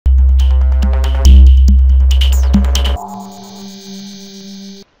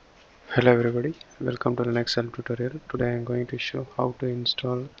Hello everybody, welcome to the next help tutorial. Today I am going to show how to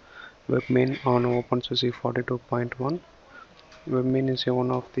install Webmin on OpenSUSE 42.1. Webmin is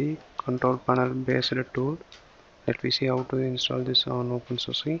one of the control panel based tool. Let me see how to install this on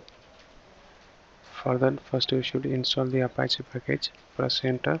OpenSUSE. For that, first you should install the Apache package. Press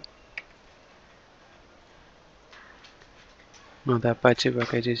enter. Now the Apache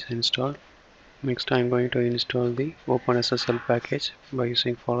package is installed. Next I am going to install the OpenSSL package by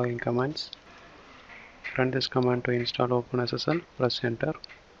using following commands. Run this command to install OpenSSL. Press enter.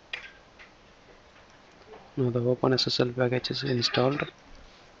 Now the OpenSSL package is installed.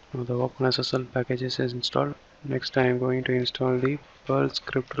 Next I am going to install the Perl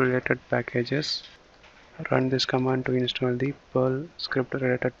script related packages. Run this command to install the Perl script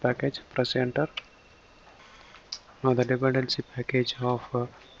related package. Press enter. Now the dependency package of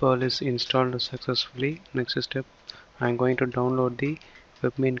Perl is installed successfully. Next step, I am going to download the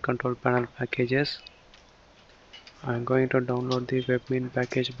Webmin control panel packages. I am going to download the Webmin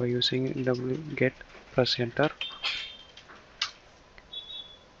package by using wget. Press enter.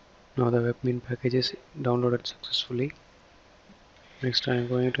 Now the Webmin package is downloaded successfully. Next I am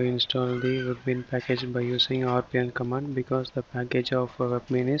going to install the Webmin package by using rpm command because the package of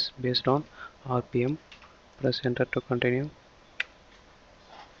Webmin is based on rpm. Press enter to continue.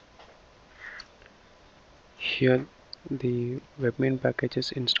 Here the Webmin package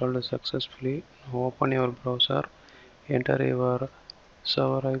is installed successfully. Now open your browser, enter your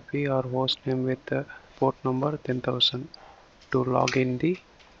server IP or host name with port number 10,000 to log in the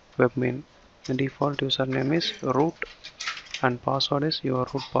Webmin. The default username is root and password is your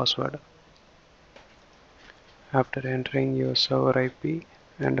root password. After entering your server IP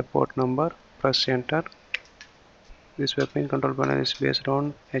and port number, press enter. This Webmin control panel is based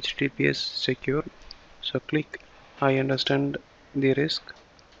on HTTPS secure. So click I understand the risk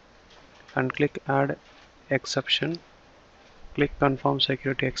and click add exception. Click confirm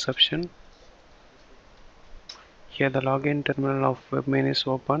security exception. Here the login terminal of Webmin is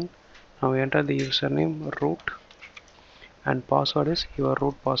open. Now enter the username root and password is your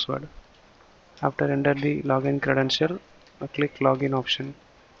root password. After enter the login credential, click login option.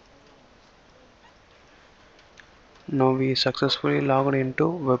 Now we successfully logged into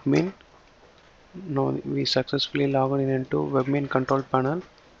Webmin. Webmin control panel.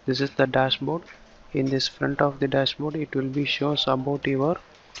 This is the dashboard. In this front of the dashboard, it will be shows about your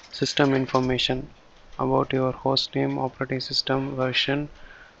system information, about your host name, operating system version,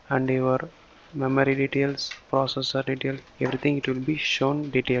 and your memory details, processor details, everything it will be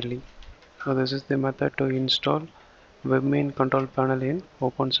shown detailedly. So this is the method to install Webmin control panel in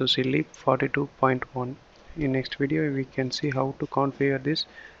OpenSUSE Leap 42.1. In next video we can see how to configure this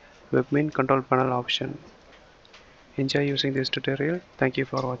Webmin control panel option. Enjoy using this tutorial. Thank you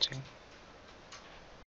for watching.